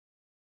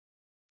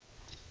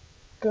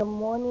Good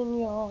morning,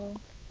 y'all.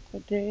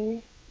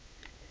 Today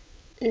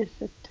is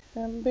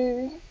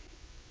September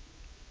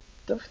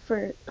the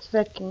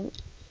 2nd,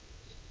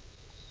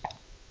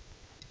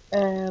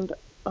 and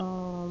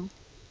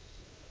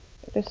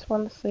I just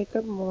want to say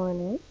good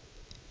morning.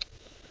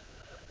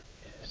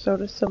 So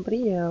does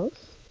somebody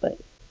else, but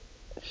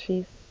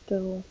she's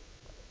still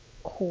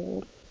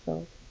cold,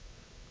 so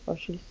or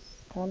she's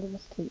kind of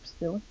asleep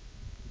still.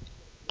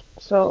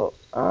 So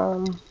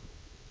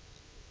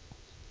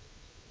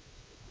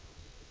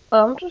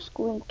I'm just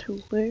going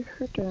to lay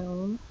her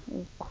down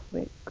real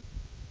quick,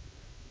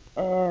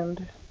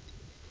 and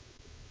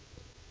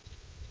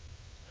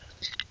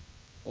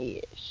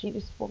yeah, she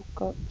just woke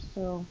up,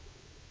 so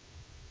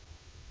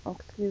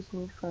excuse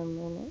me for a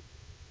minute.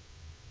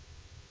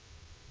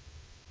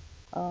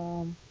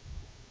 Um.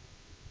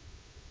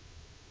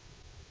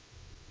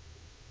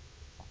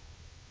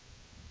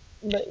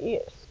 But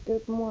yes,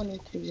 good morning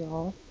to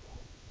y'all.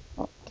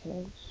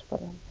 Okay, just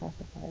put on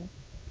pacifier.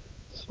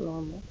 It's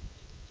normal.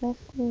 It's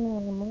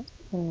normal.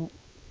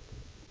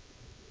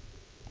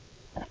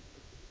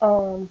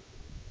 Um,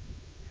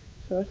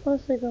 so I just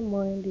want to say good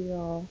morning to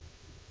y'all.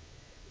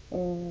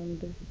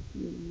 And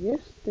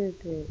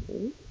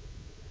yesterday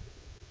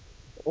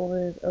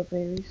was a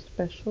very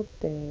special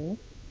day.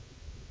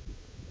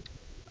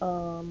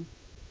 Um,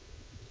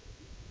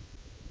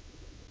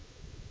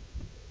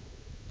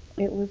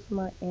 it was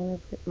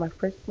my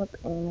first month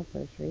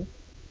anniversary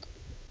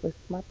with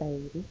my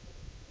baby.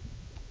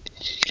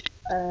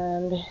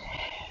 And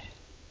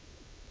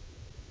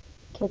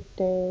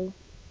today,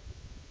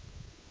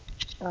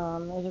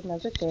 is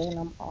another day and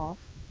I'm off.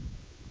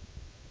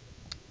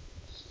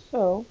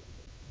 So,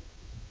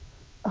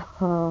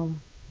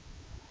 um,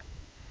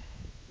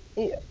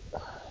 yeah,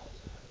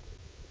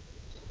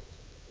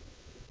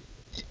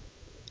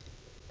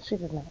 she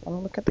did not want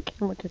to look at the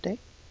camera today.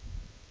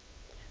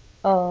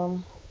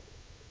 Um,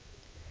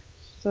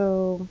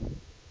 so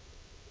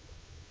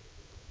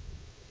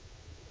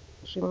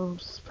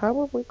she's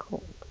probably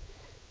cold.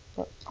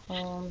 But,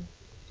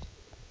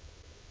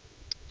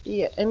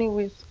 yeah,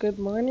 anyways, good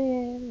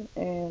morning,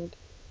 and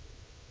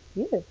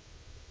yeah,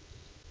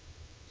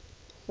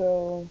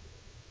 so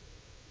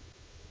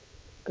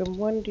good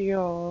morning to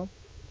y'all.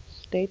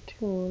 Stay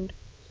tuned.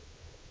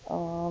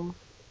 Um,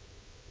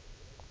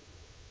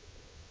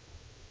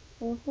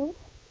 mhm.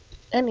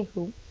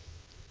 Anywho,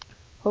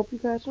 hope you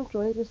guys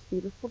enjoy this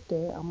beautiful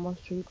day. I'm gonna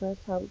show you guys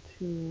how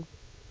to,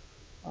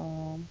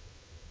 um,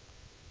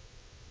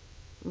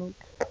 make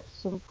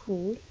some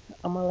food.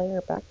 I'm gonna lay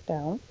her back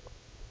down.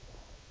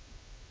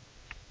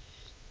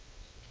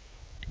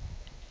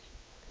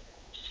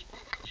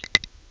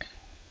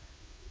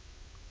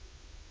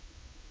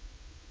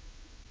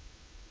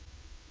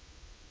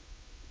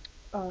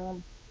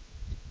 Um,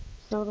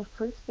 so the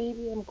first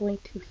baby I'm going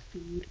to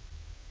feed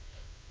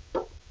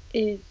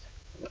is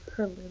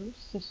her little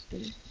sister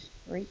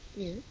right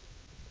here,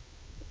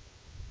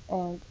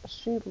 and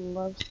she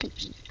loves to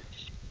eat.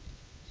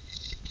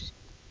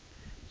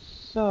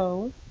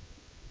 So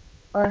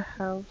I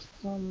have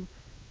some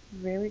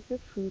very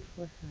good food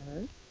for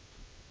her,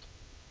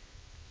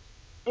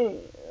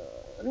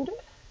 and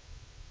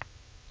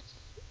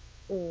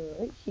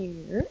right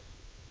here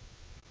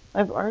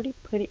I've already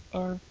put it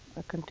in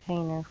a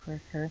container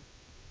for her.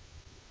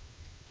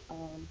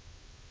 Um,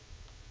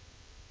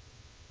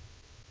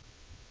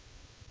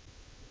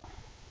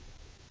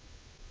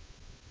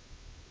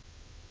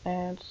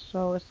 and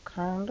so it's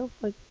kind of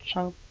like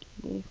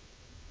chunky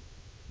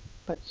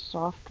but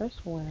soft as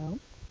well.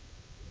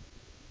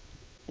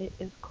 It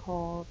is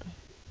called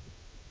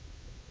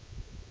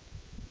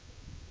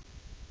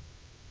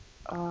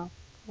uh,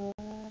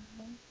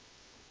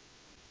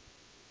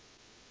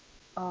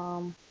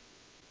 um,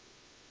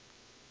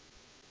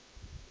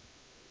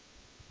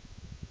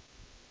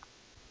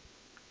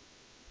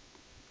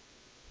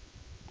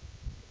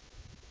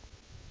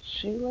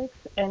 she likes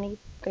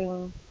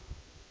anything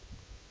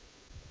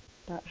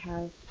that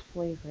has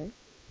flavor.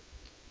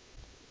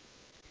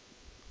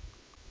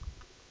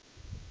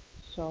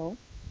 So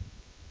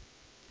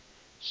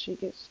she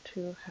gets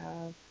to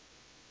have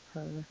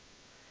her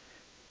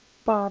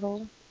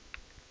bottle,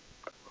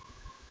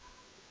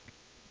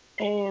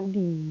 and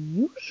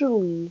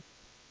usually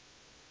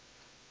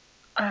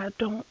I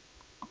don't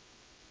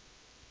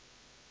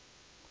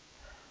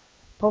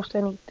post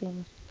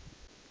anything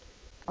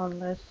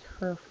unless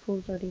her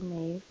food's already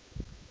made.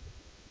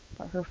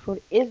 But her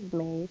food is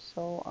made,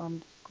 so I'm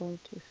just going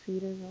to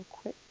feed her real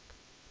quick.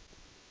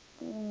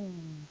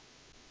 Mm.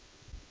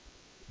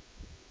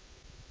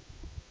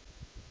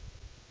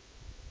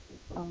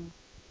 Um,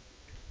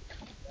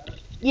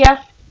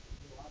 yeah,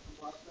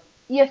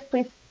 yes,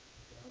 please.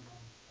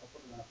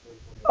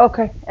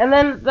 Okay, and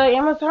then the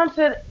Amazon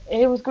said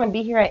it was going to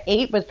be here at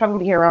 8, but it's probably going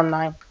to be here around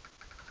 9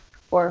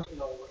 or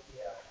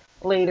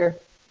later.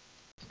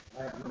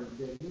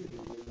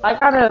 I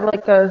got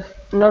a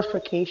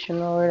notification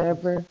or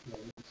whatever.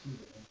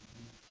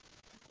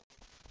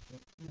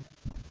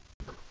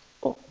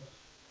 Oh,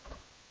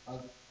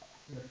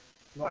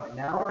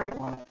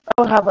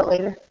 I'll have it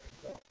later.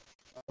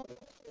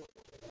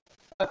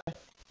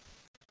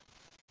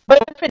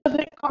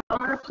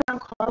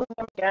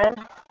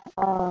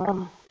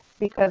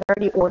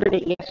 already ordered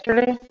it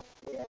yesterday,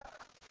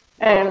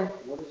 and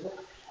What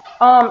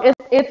is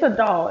it? it's a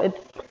doll.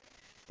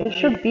 It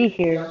should be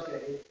here.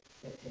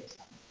 It takes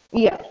time.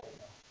 Yeah.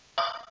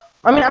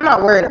 I mean, I'm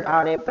not worried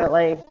about it, but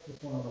like,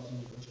 It's one of those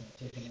things where it's gonna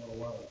take them a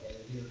little while to get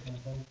it here kind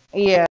of thing.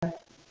 yeah.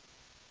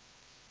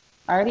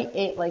 I already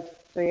ate like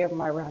 3 of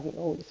my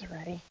raviolis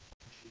already.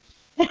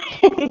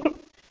 Jeez.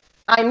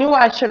 I knew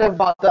I should have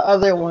bought the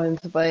other ones,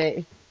 but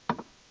No,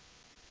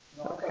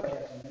 I thought I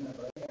had some in there,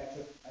 but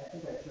I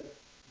think I took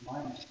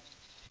mine.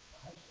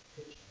 I have a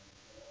picture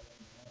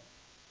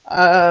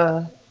uh,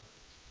 of it.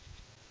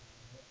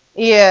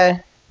 yeah.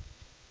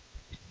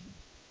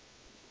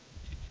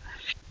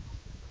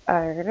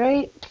 All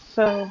right.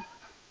 So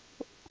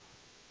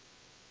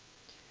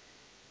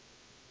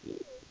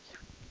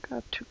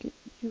got to get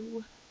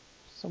you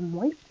some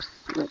wipes.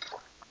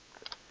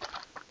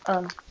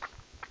 Um.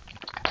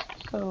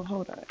 So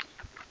hold on.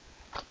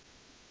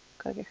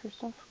 Gotta get her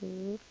some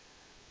food.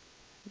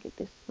 Get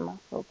this mouth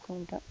all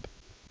cleaned up.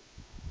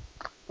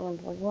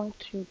 And we're going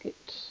to get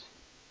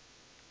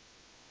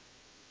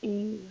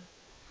a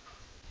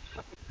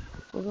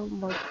little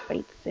more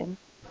bites in.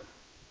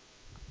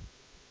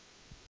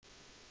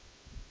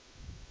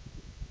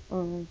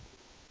 Um,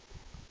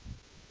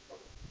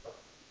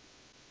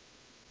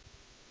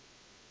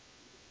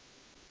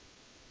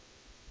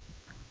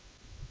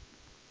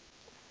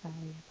 Sorry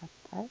about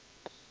that.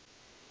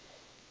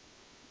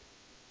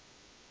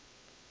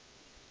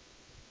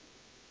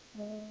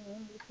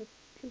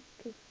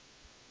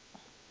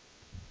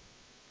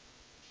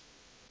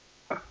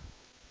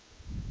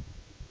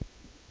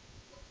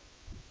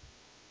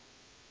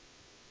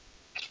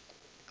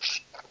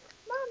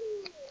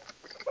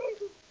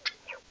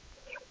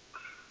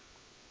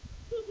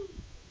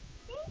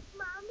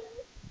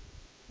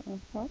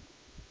 Uh-huh.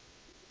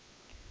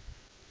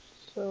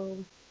 So,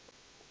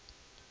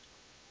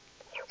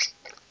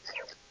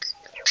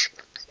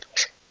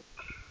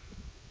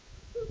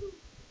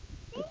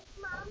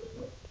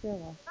 you're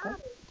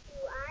welcome.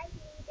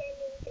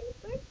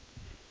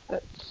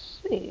 Let's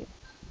see.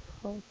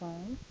 Hold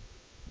on.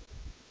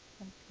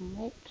 I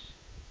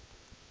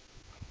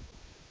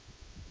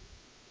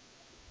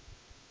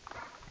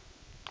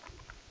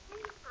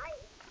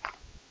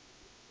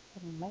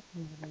might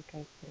need a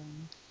diaper.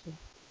 Let's see.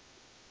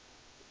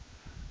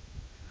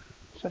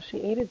 So she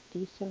ate a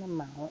decent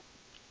amount.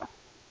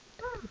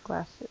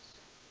 Glasses.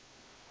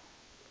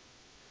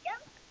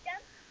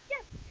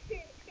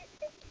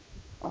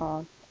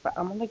 But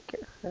I'm gonna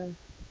get her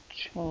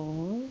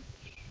change.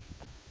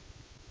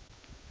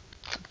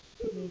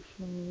 See if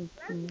she needs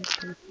any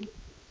diaper.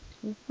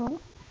 Mm-hmm.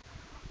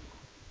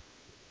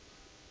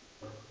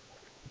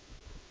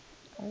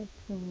 I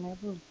can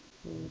never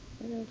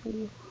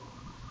really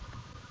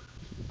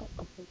talk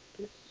about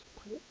this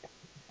part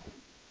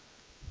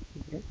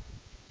here.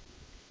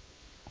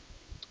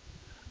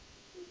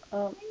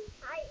 Um,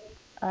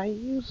 I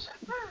use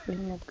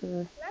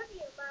vinegar.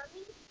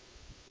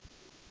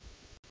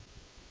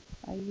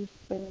 I use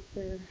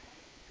vinegar.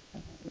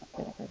 Not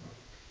vinegar.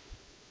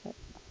 But,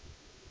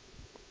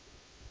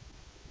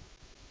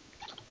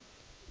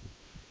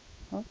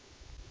 huh?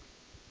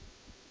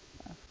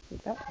 See,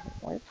 that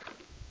doesn't work.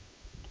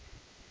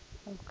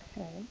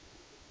 Okay.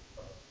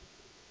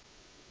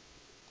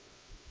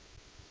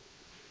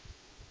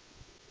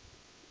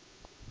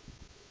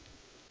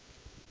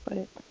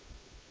 But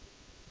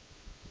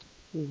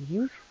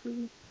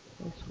usually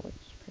this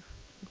works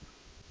perfectly.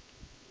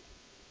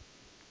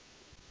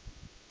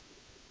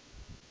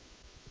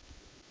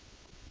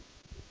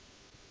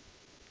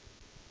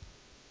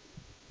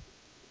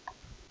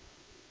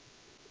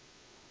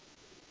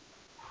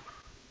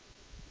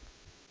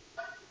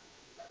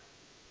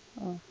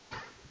 Oh.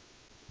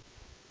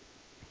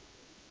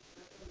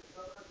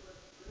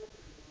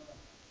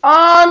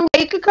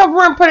 You could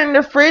cover and put it in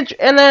the fridge,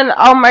 and then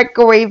I'll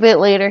microwave it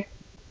later.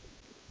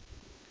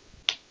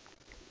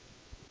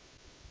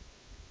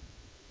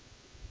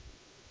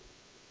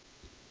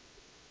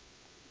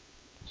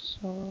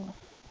 So.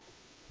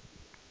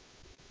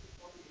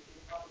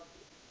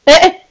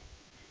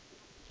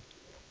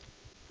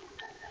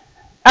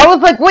 I was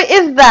like, what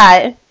is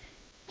that? It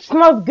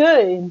smells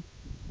good.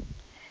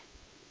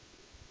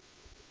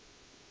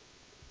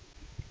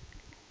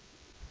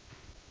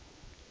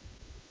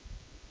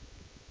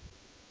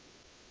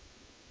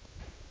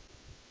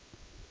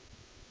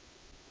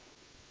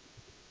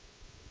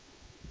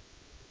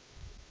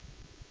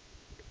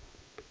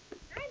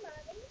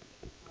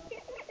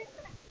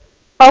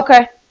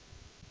 Okay.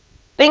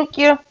 Thank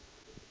you.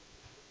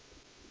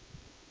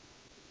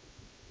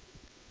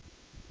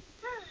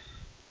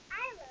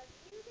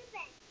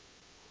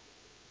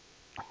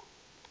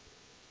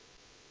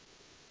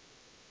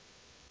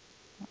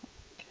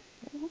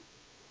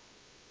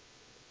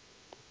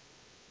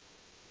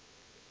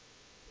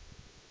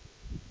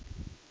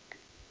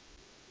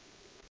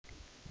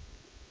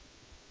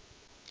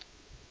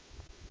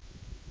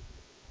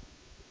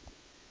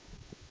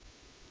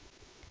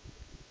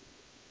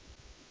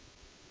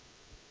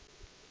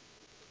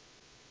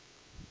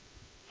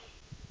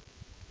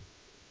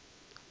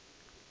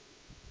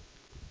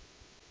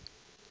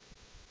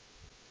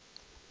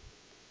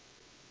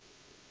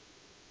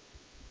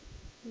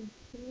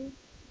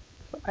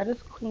 So I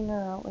just clean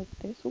her out like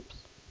this. Oops.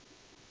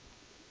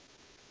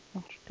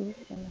 And do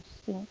it in the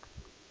sink.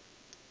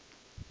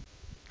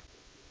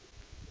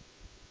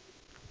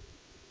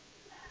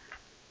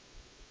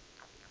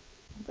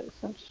 But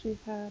since she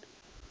had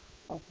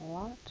a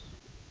lot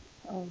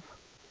of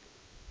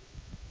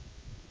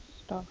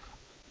stuff,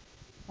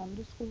 I'm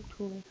just going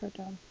to lay her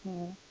down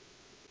here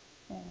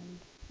and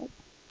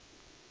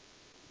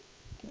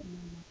get my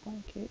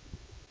blanket.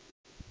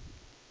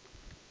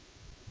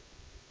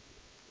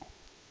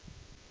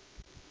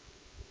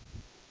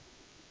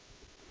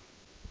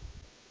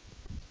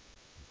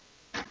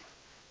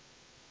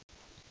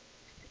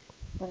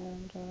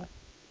 And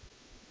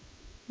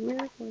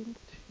we're going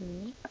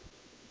to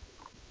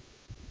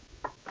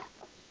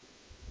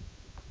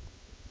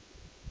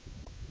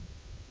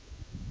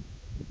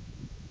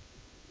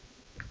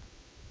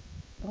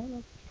I don't know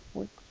if this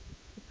works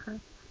for her.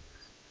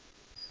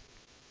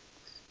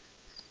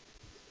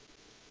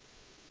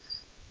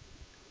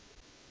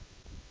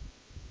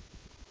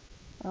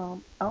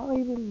 I don't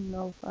even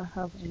know if I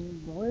have any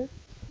more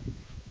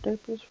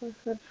diapers for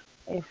her.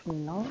 If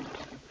not,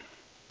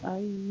 I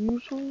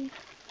usually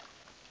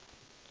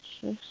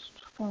just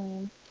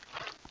find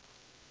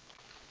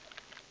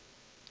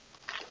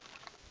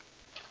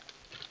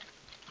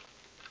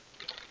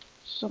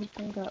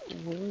something that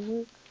will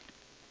work.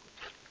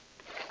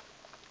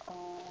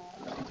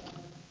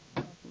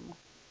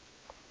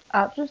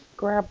 I'll just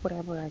grab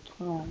whatever I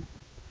can,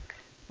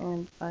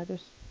 and I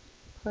just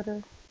put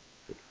her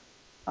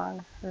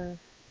on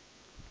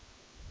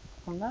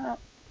that,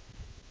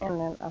 and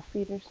then I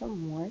feed her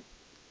some more,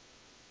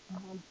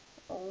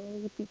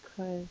 only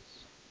because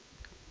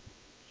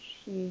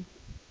she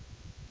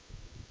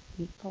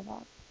eats a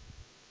lot.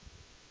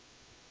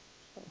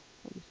 So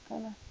we're just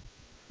gonna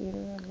feed her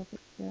a little bit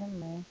here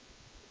and there.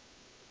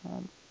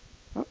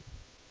 Oh,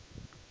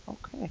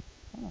 okay.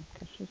 Oh,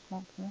 guess she's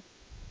not gonna.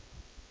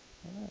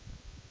 Alright.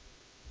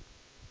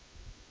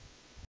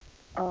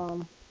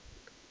 Um,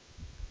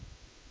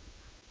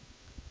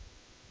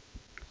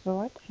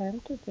 so I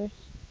tend to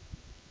just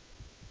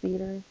feed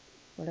her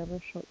whatever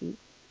she'll eat.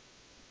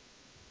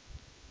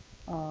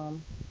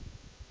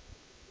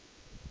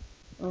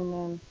 And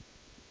then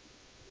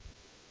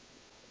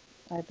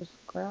I just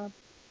grab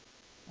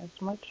as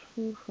much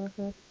food for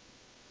her.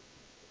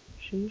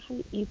 She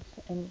usually eats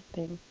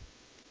anything.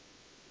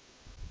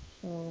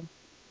 So,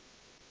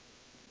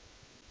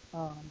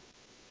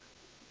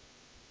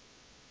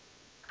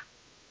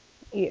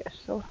 yeah,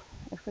 so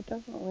if it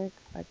doesn't work,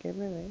 I give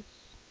her this.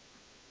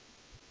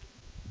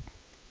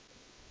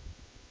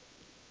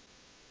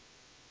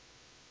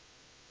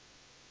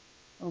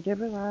 I'll give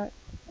her that,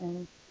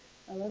 and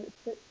I let it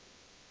sit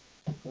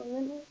for a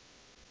minute,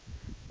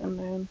 and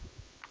then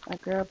I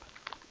grab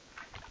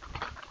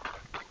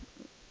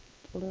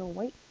a little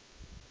wipe,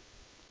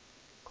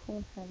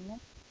 clean her neck,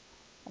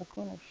 I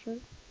clean her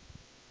shirt,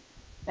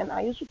 and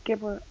I usually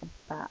give her a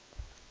bath.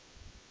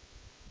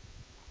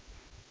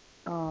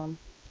 Um,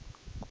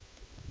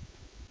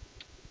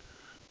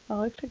 I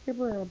like to give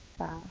her a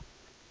bath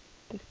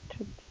just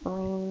to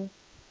drain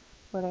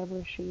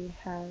whatever she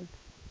has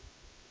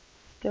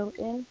still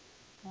in.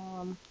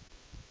 Um,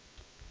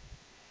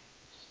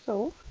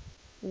 so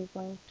we're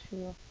going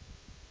to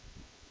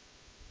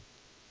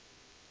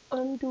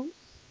undo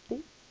this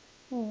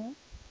here.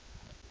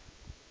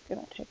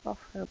 Gonna take off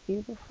her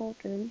beautiful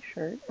dirty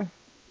shirt.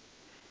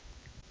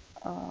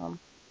 Um,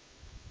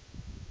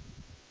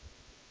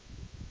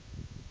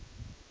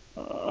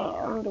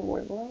 and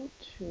we're going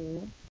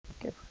to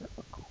give her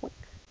a quick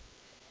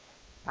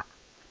bath.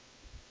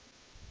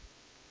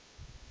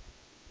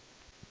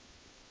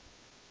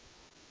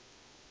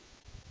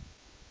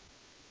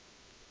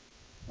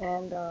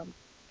 And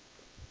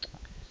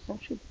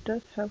since she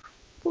does have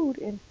food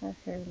in her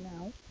hair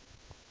now,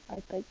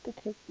 I'd like to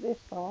take this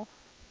off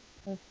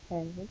her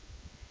head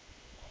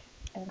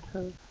and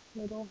her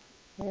little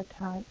hair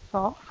ties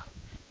off.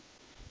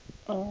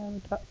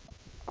 And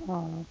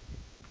um,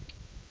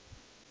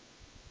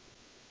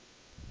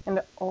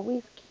 and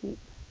always keep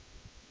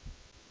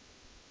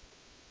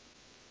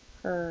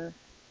her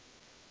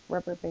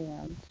rubber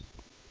bands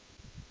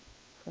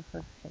for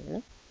her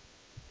hair.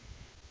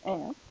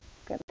 And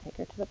gotta take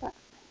her to the bath.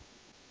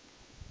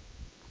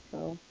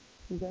 So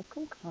you guys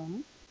can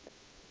come.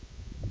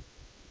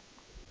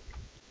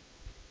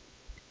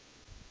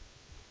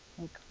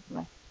 I'm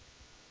gonna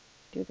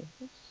do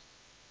this.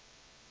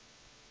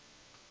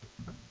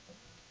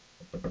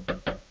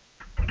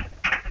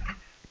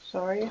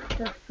 Sorry if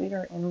your feet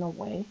are in the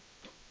way.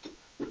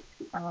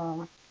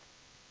 Um,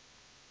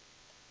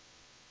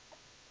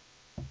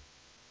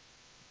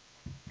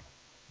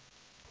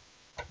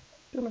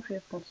 don't know if you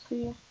guys can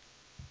see.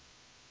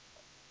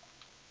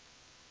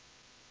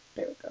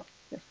 There we go.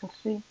 You guys can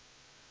see.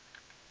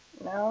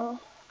 Now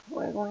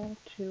we're going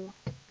to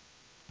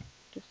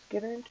just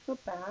get her into the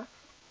bath.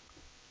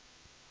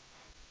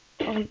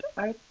 And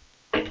I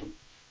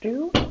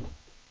do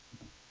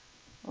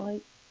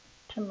like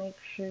to make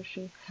sure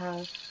she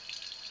has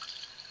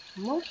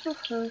most of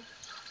her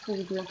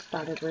food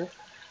inside of her.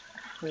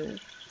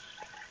 first.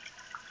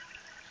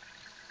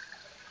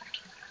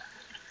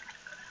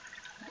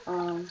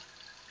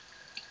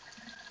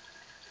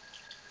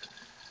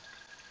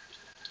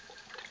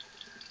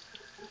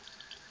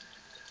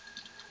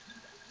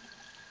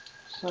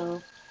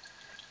 So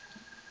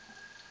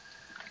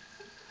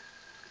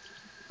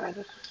I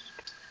just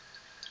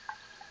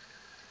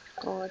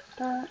go like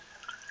that,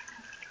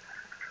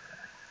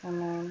 and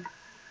then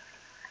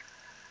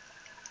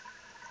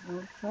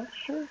make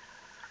sure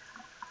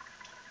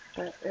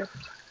that it's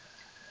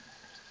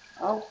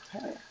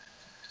okay.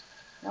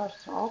 Now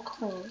it's all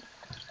clean.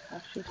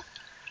 Now she's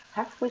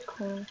halfway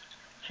clean.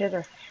 She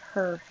has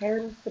her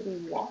hair needs to be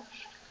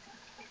washed.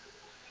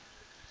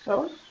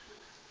 So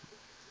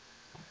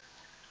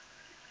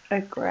I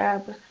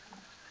grab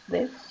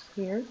this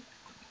here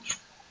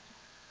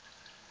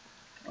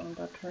and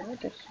I'll turn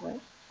it this way.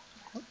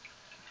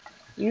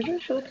 Usually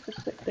she likes to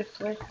sit this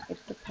way. It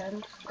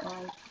depends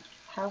on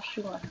how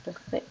she wants to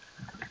sit.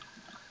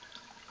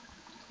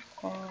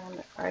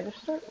 And I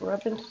just start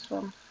rubbing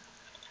some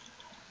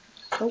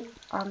soap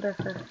under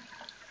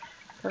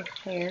her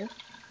hair.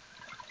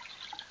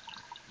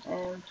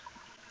 And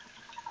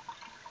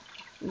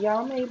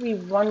y'all may be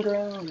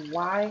wondering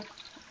why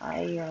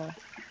I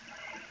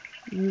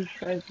use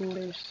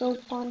regular soap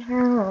on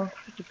her,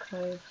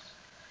 because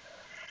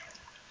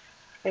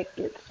it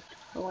gets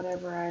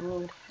whatever I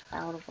need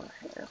out of her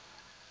hair.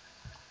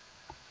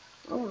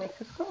 It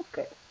makes it so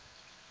good.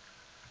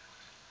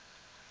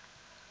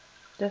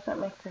 Doesn't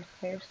make her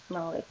hair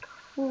smell like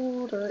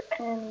food or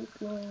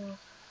anything.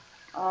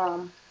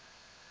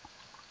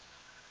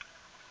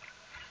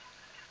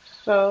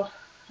 So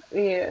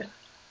yeah,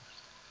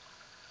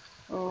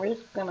 and we're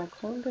just gonna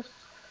clean this.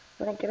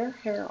 We're gonna get her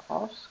hair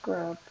all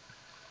scrubbed.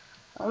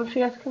 I don't know if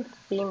you guys can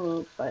see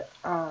me, but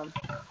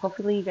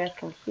hopefully you guys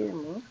can hear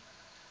me.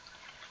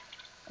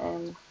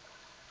 And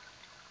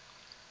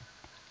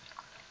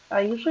I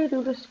usually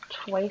do this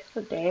twice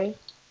a day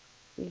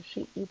if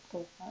she eats a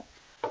lot.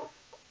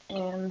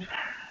 And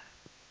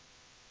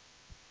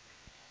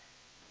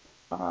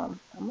I'm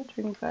gonna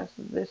turn you guys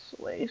this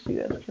way so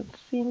you guys can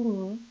see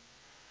me.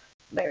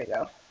 There we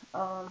go.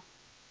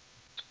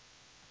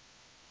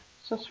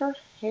 So her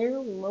hair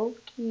low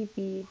key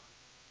be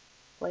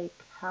like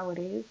how it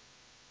is.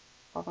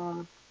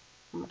 I'm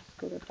gonna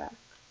scoot it back.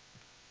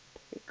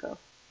 There we go.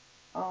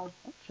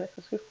 Check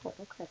this before.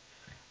 Okay.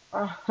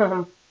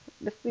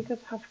 Just because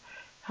of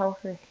how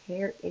her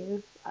hair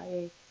is,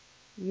 I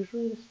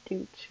usually just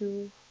do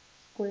 2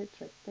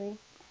 squirts or 3,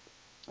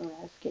 and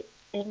I just get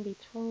in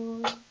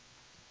between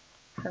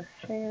her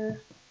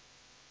hair,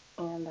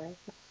 and I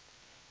just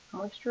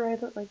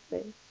moisturize it like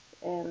this.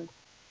 And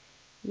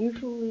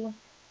usually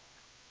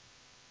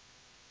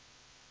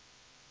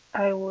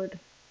I would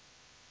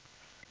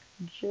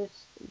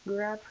just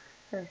grab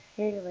her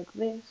hair like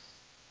this,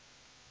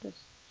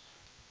 just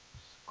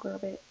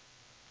scrub it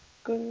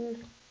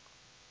good,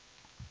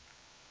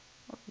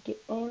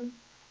 get in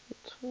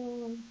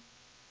between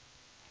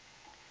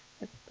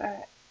like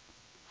that,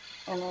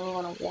 and then you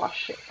want to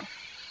wash it.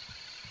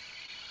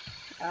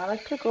 I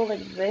like to go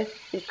like this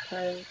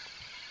because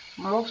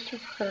most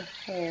of her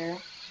hair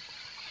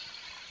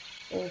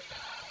is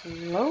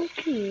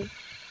low-key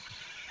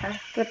has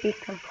to be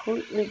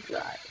completely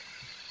dry.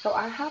 So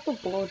I have a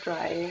blow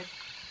dryer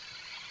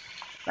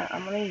that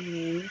I'm gonna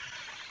use,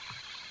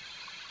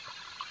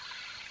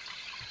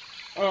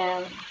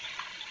 and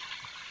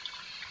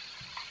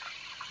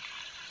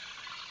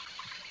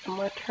I'm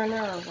gonna turn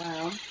her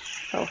around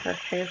so her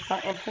hair's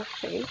not in her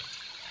face.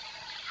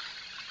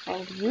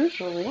 And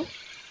usually,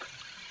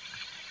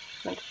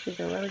 since she's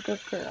a really good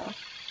girl,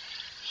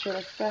 she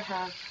likes to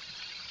have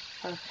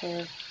her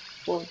hair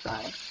blow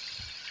dry.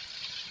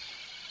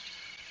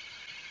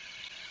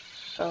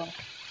 So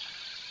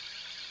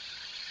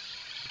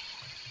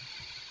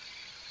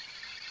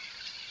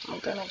I'm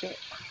gonna get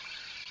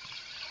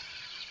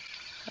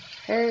her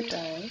hair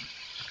done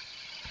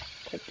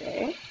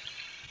today.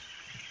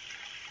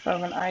 So I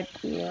have an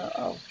idea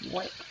of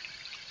what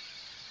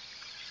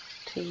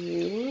to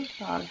use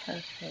on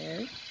her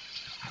hair.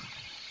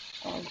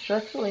 And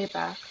just lay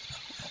back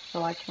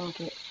so I can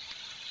get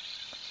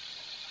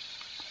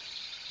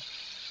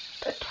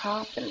the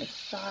top and the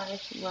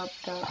sides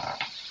rubbed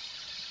up.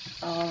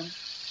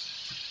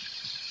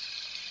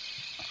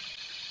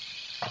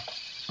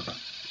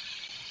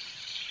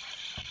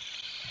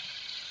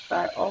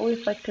 I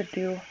always like to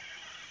do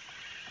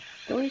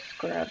 3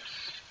 scrubs,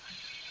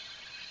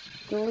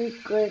 3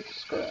 good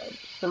scrubs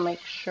to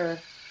make sure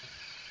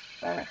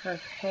that her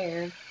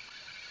hair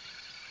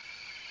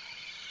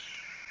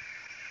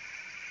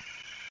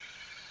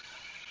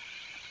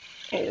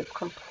is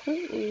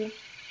completely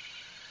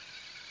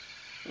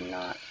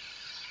not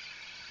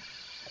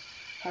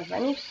have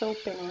any soap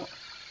in it.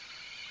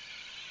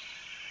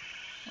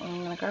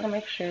 And I gotta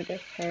make sure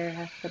this hair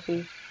has to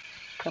be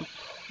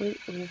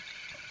completely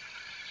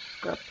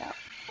scrubbed out.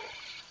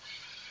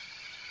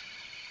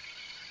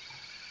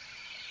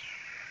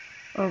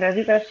 And as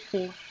you guys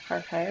see, her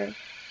hair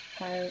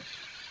has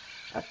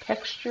a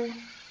texture.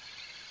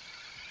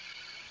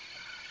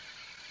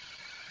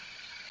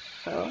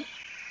 So,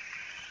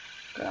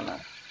 gonna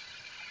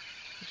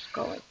just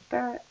go like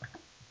that.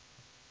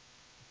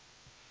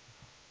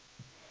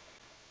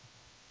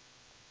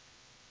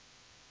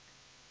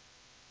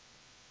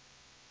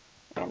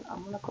 And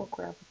I'm gonna go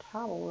grab a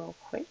towel real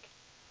quick.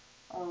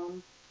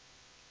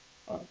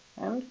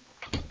 And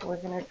we're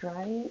gonna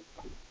dry it.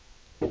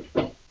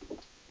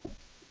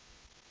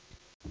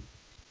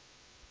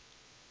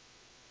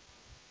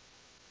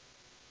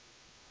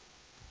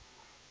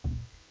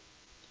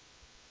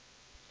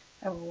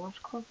 I have a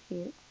washcloth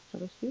here, so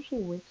this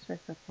usually works for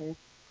her hair,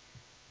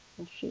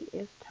 and she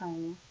is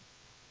tiny.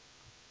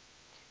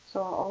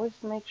 So I'll always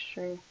make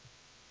sure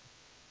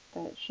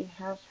that she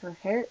has, her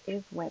hair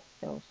is wet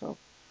still, so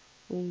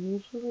we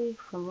usually,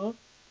 for me,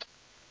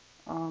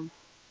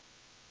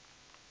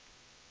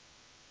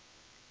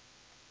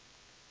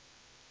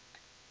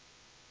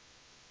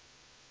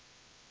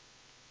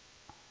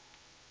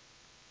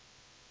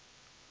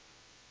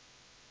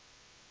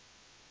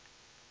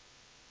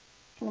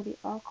 it's gonna be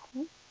all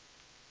clean.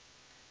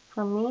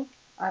 For me,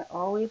 I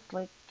always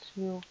like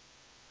to,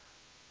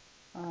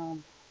 I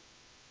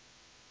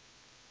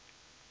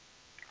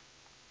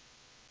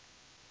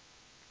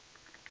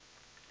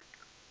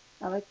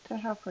like to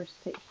have her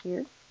sit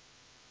here,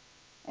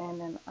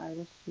 and then I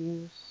just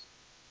use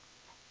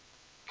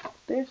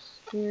this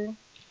here,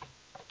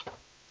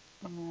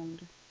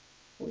 and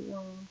we're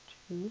going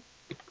to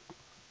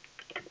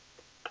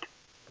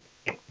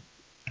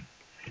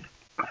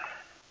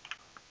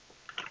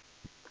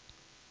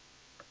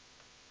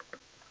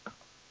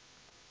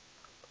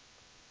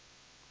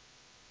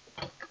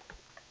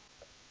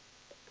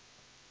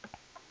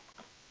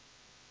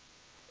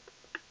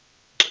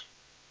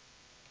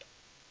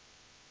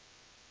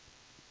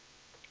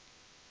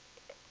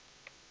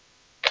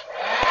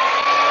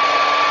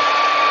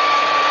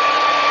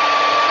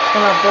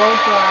blow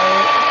dry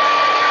it.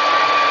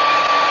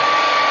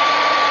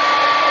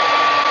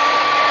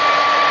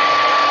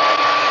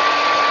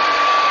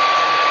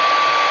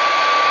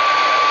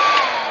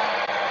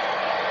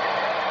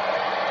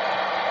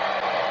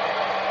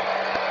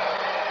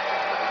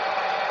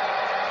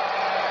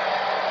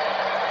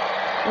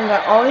 And I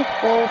always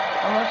blow,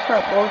 I'm gonna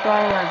start blow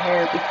drying her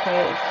hair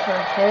because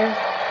her hair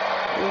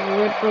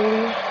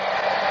literally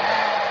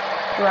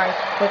dries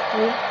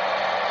quickly.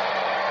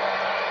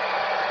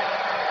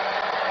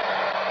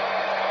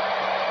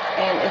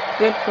 And it's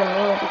good for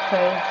me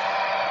because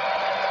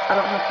I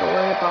don't have to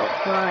worry about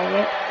drying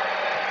it.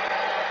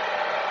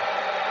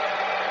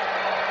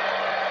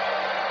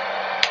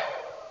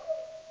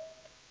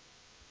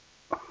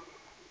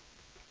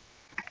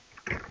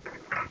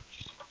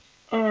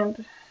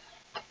 And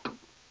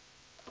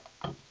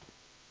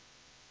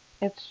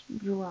it's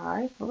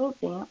dry, it's a little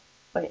damp,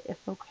 but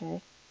it's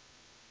okay.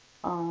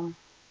 I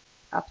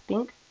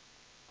think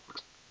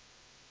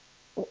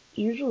what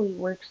usually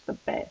works the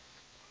best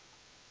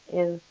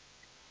is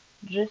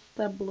just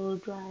to blow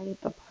dry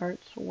the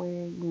parts where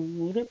you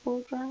need it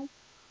blow dry.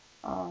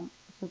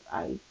 Since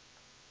I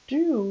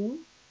do,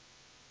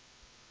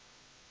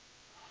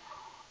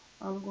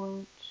 I'm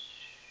going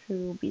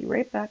to be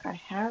right back. I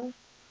have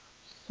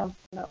something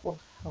that will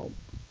help.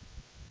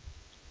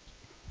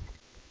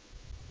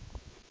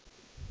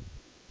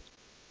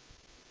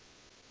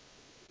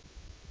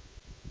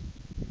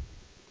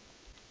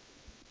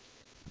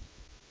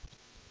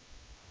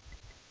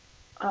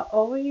 I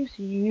always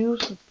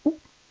use, oop,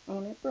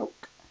 and it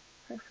broke.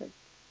 Perfect.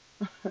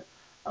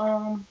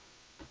 um,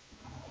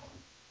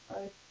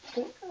 I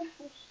think I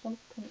have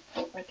something.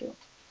 Oh, I do.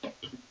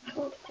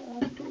 Oh,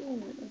 I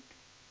do.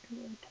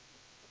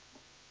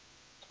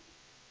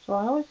 So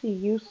I always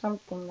use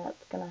something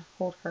that's gonna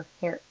hold her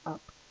hair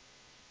up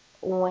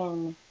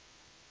when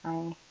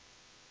I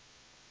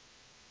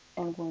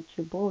am going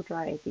to blow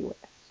dry the rest.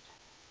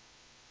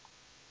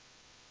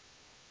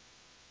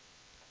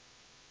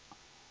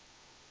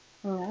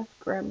 And let's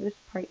grab this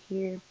part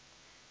here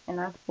and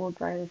let's blow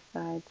dry the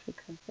sides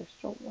because they're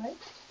so wet.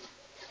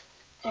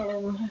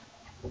 And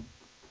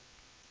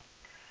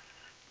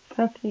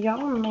since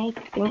y'all may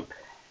think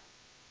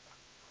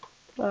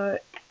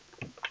that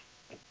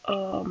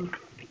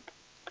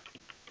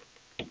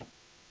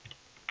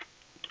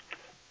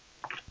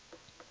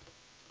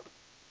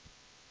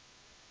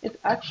it's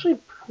actually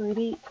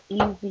pretty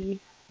easy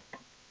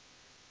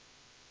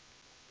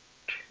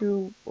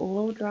to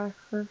blow dry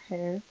her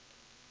hair.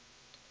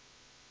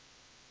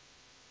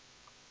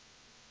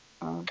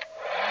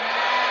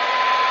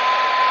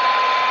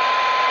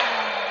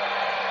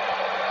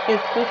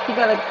 It's just you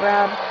gotta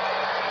grab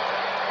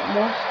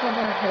most of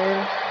her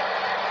hair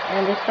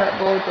and just start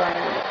blow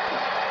drying it.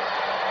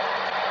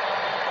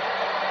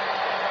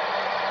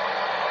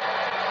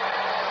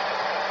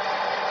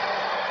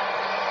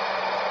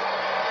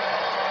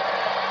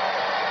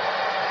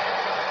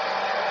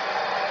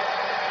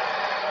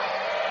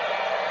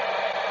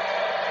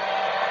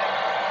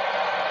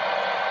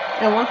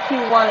 And once you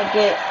want to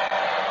get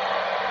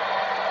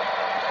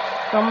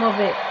some of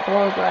it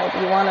blown dried,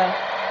 you want to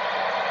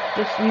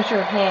just use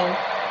your hand.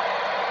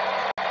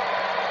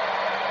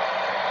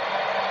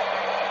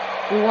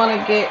 You want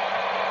to get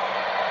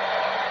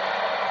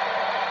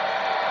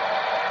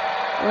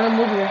You're gonna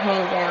move your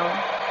hand down.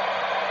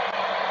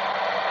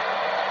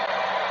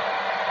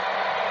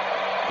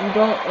 You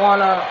don't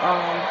wanna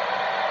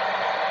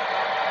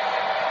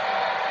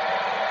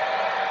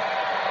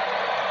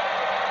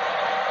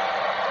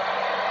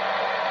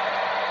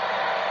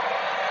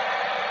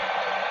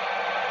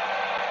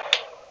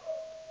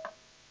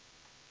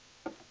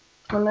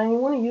and then you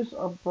want to use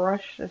a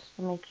brush just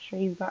to make sure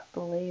you got the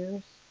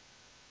layers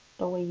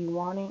the way you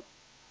want it.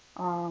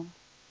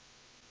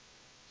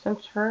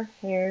 Since her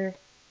hair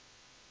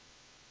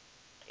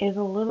is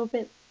a little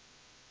bit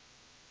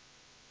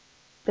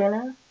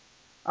thinner,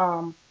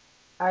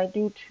 I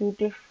do two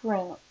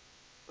different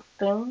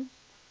things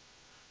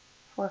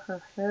for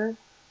her hair,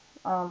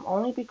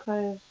 only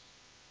because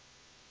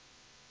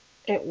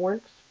it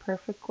works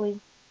perfectly,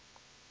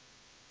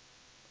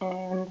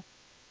 and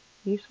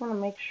you just want to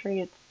make sure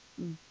it's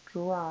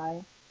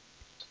dry.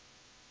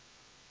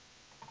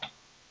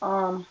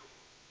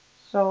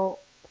 So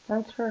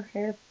since her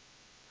hair is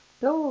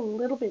still a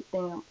little bit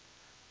damp,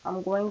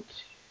 I'm going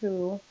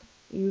to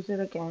use it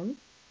again.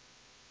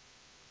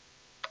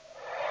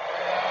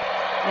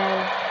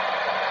 And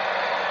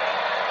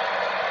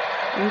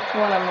you just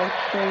want to make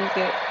sure you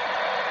get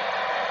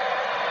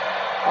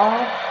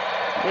all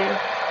this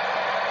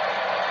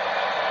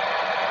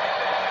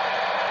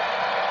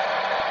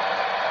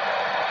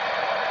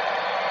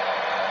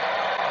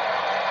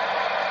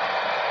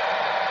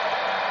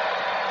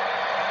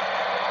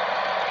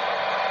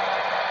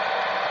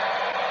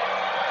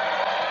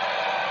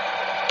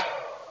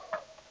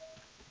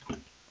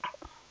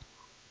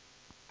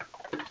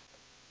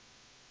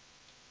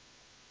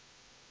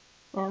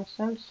and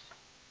since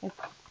it's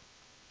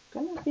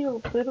gonna be a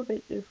little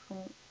bit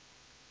different,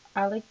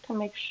 I like to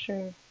make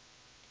sure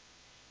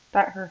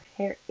that her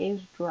hair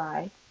is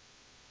dry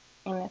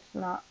and it's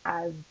not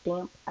as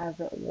damp as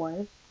it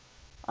was.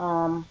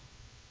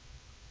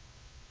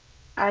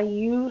 I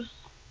use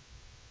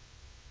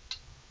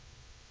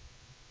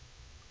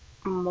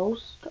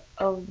most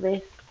of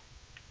this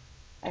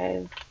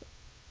as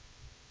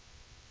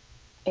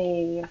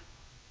a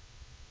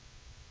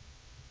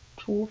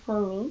tool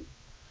for me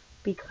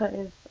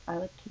because I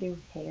like to do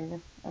hair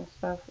and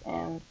stuff,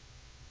 and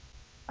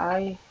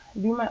I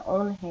do my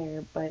own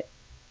hair, but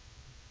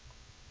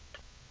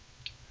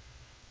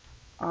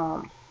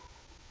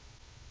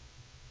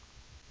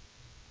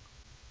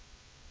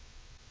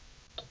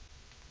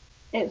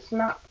it's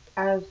not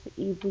as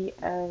easy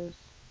as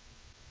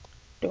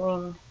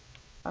doing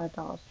a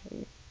doll's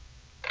hair.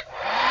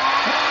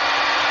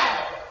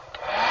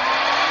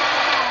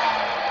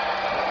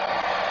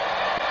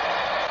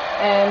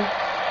 And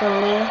for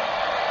me,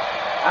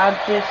 I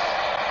just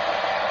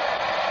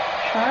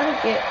try to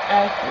get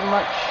as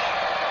much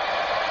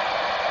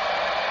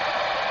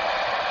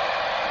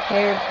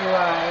hair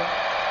dry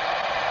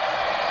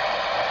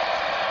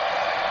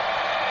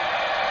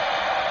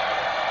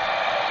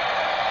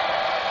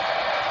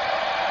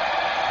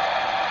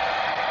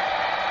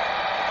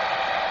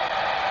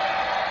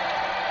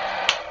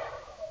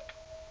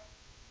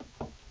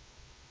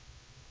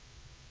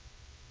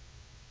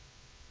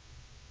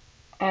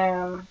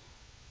and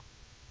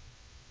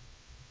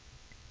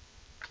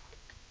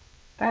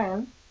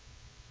then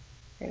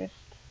I just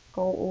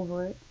go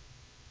over it.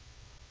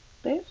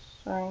 This,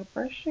 I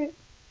brush it,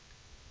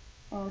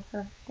 and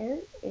her hair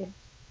is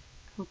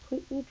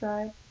completely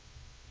dry.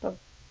 The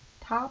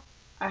top,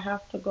 I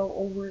have to go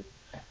over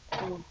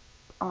and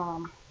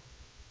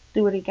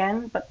do it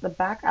again, but the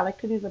back, I like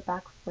to do the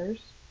back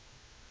first.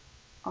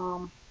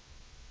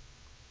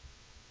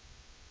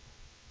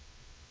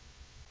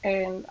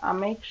 And I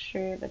make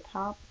sure the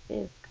top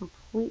is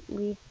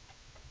completely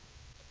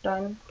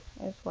done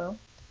as well.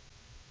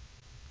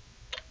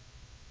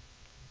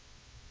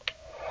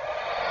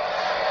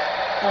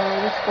 And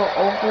we just go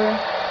over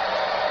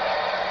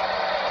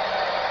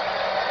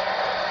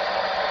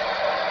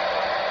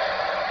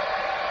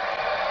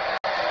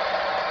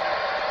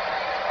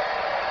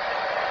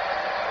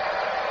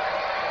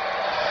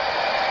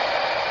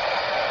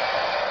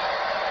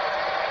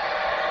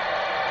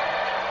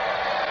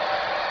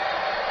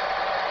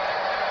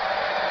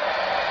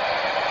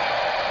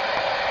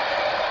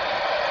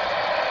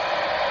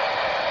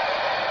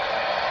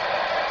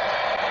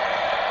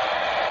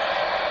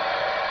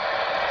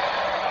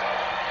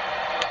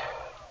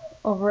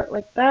it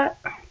like that.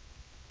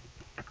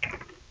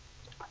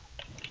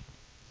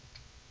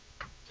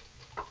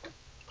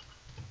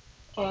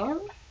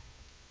 And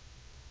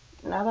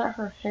now that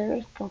her hair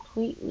is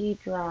completely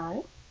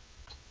dry,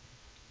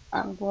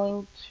 I'm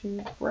going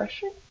to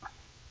brush it.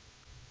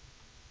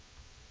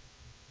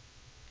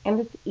 And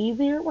it's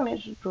easier when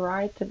it's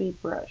dry to be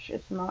brushed.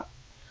 It's not,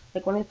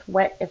 like when it's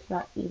wet, it's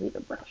not easy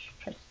to brush,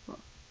 trust me.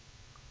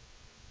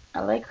 I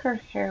like her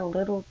hair a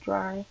little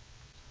dry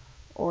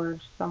or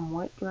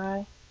somewhat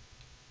dry.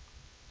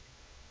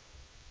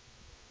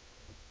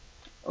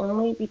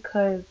 Only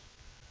because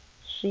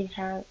she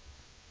has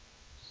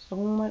so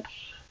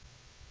much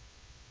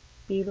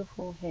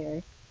beautiful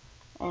hair.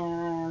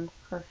 And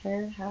her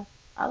hair has,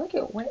 I like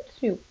it wet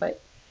too,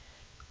 but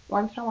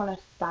once I want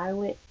to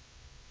style it,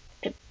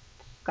 it's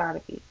gotta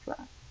be dry.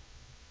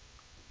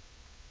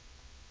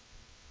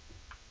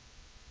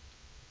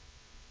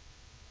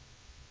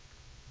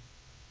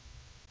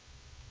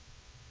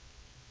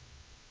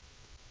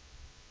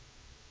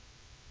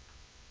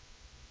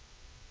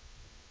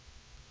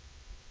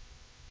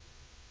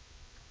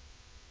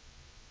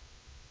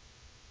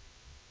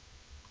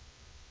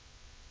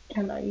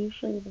 And I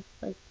usually just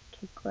like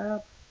to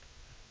grab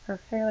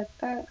her hair like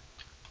that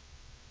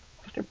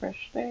with the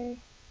brush there.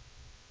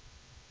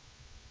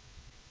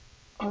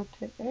 And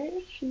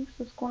today she's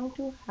just going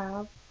to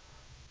have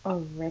a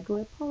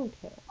regular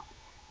ponytail.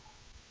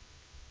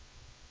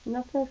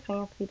 Nothing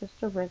fancy, just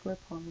a regular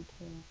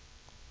ponytail.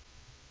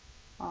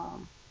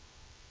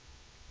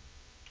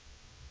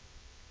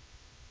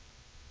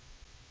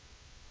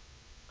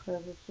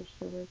 Because it's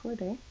just a regular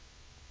day.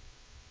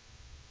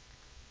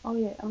 Oh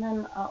yeah, and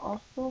then I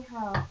also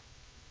have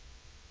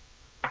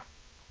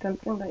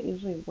something that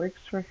usually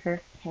works for her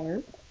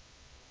hair.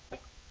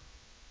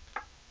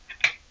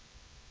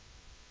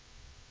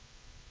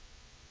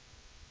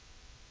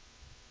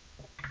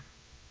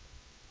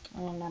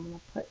 And I'm gonna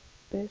put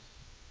this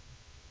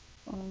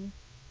on.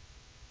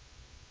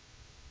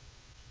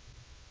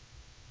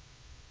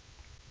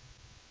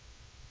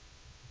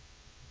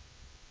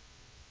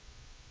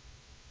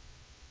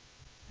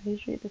 I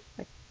usually just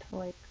like to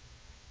like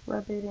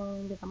rub it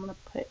in. Then I'm gonna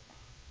put.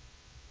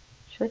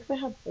 She likes to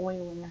have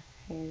oil in her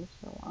hair,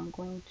 so I'm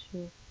going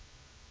to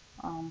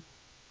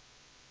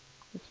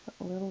just put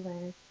a little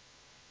there.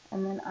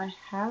 And then I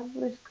have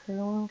this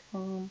curling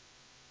comb.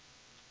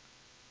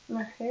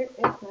 My hair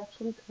is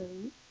naturally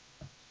curly,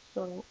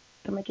 so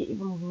to make it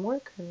even more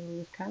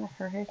curly, it's kind of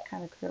her hair's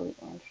kind of curly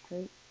and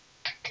straight.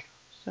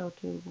 So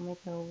to make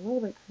it a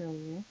little bit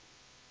curlier,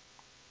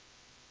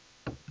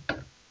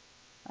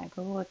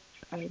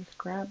 I just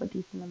grab a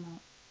decent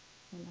amount,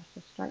 and I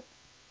just start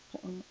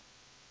putting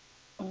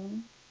it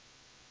in.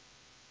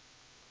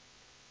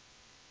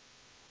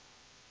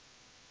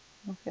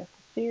 Okay,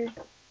 here,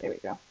 there we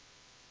go.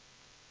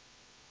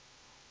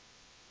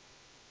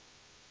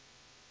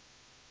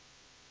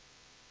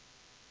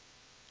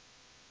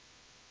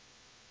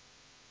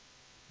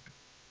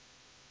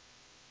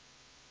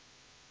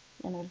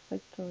 And I just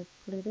like to like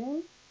put it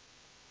in,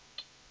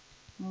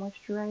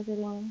 moisturize it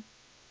in.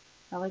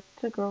 I like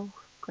to grab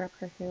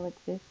her hair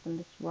like this and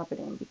just rub it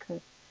in,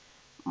 because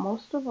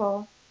most of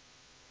all,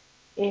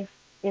 if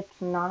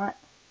it's not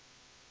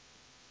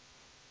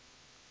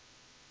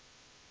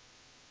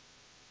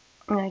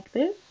like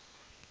this,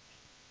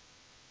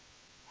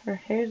 her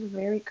hair is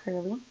very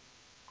curly,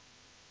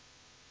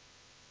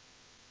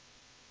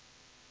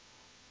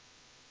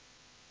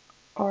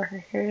 or her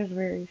hair is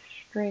very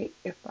straight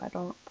if I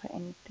don't put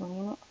anything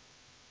in it.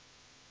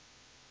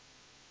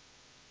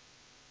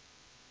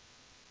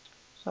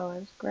 So I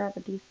just grab a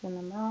decent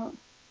amount,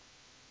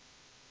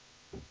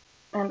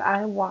 and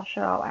I wash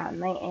it all at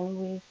night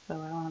anyway, so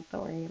I don't have to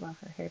worry about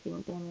her hair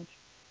being damaged.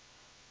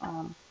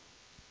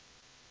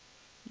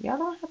 Y'all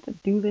don't have to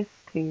do this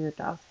to your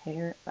dog's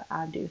hair, but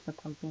I do since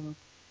I'm being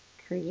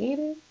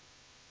creative.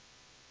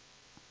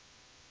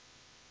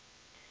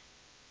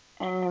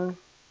 And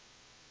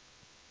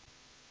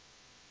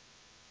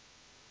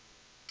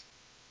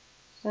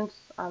since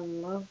I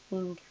love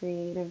being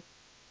creative,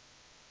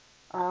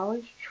 I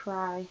always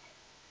try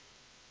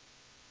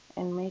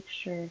and make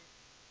sure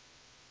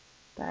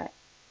that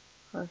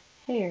her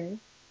hair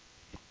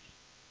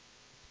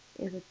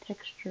is a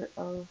texture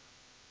of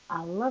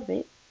I love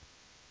it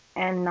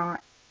and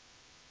not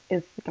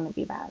it's gonna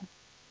be bad.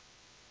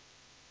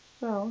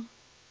 So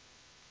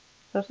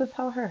this is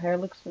how her hair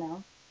looks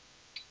now.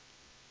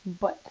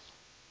 But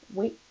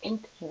wait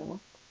until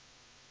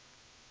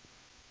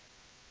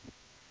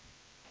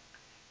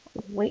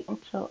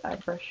I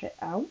brush it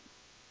out,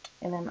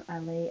 and then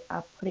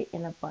I'll put it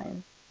in a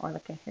bun or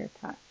like a hair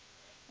tie,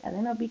 and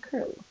then it'll be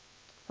curly.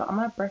 So I'm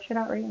gonna brush it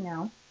out right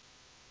now.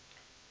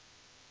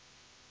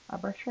 I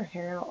brush her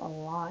hair out a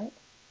lot,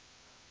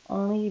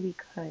 only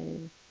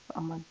because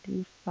I'm gonna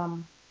do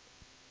some.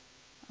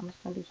 I'm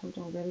just gonna do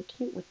something really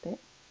cute with it.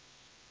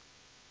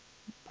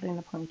 Put it in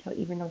a ponytail,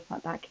 even though it's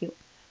not that cute.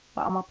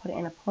 But I'm gonna put it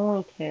in a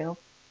ponytail.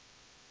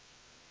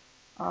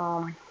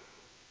 Um,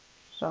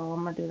 so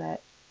I'm gonna do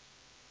that,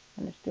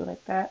 and just do it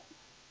like that.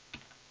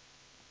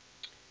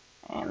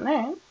 And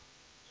then,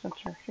 since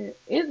her hair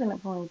is in a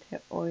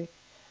ponytail or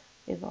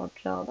is all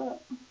gelled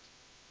up,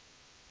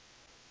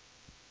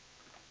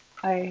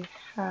 I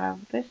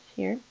have this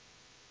here.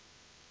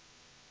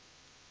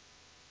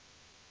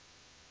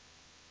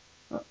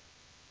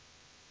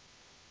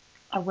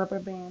 A rubber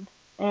band,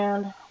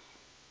 and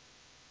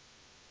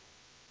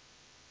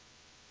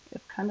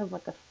it's kind of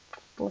like a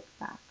slick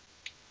back.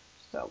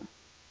 So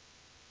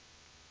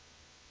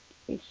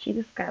she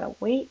just gotta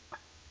wait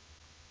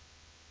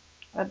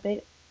a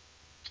bit,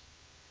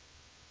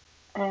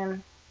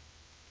 and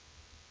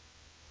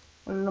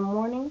in the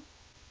morning,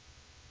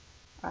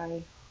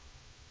 or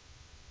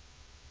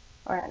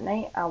at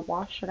night, I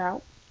wash it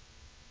out,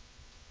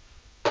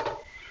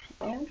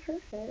 and her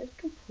hair is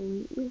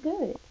completely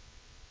good.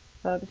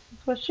 So this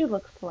is what she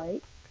looks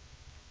like.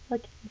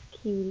 Look at this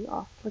cutie,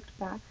 all slicked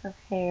back, her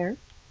hair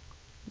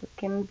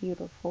looking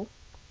beautiful.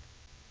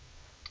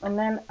 And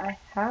then I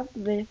have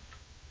this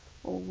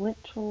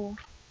little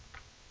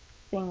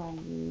thing I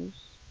use.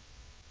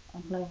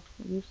 I'm gonna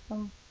use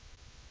a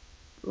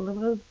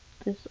little of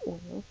this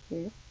oil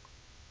here,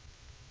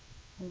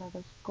 and I'll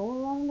just go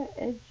along the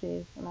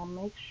edges, and I'll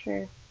make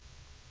sure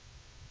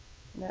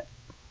that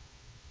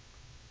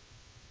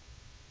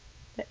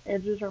the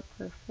edges are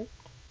perfect.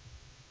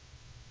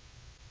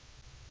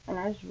 And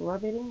I just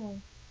rub it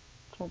in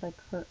to like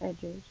her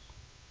edges.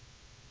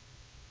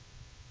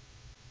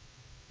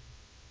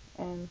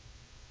 And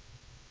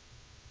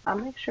I'll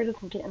make sure it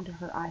doesn't get into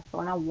her eyes. So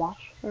when I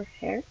wash her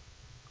hair,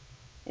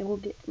 it will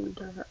get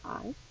into her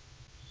eyes.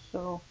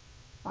 So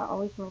I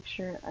always make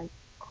sure I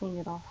clean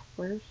it off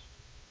first.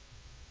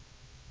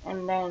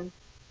 And then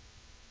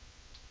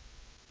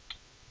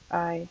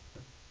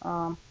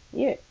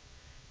yeah.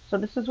 So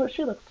this is what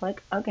she looks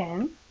like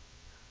again.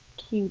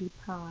 Cutie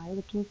pie,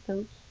 looking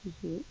so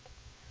cute.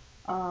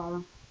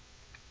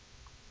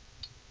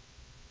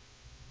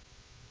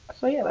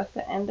 So yeah, that's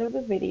the end of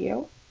the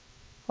video.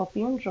 Hope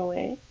you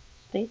enjoy.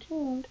 Stay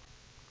tuned.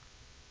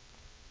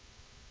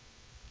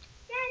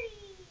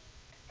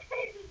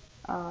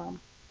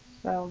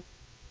 So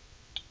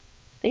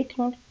stay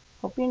tuned.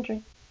 Hope you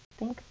enjoy.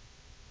 Thanks.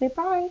 Say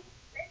bye.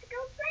 Let's go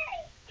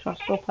play. She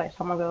wants to go play, so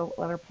I'm gonna go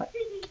let her play.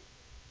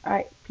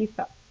 Alright, peace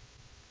out.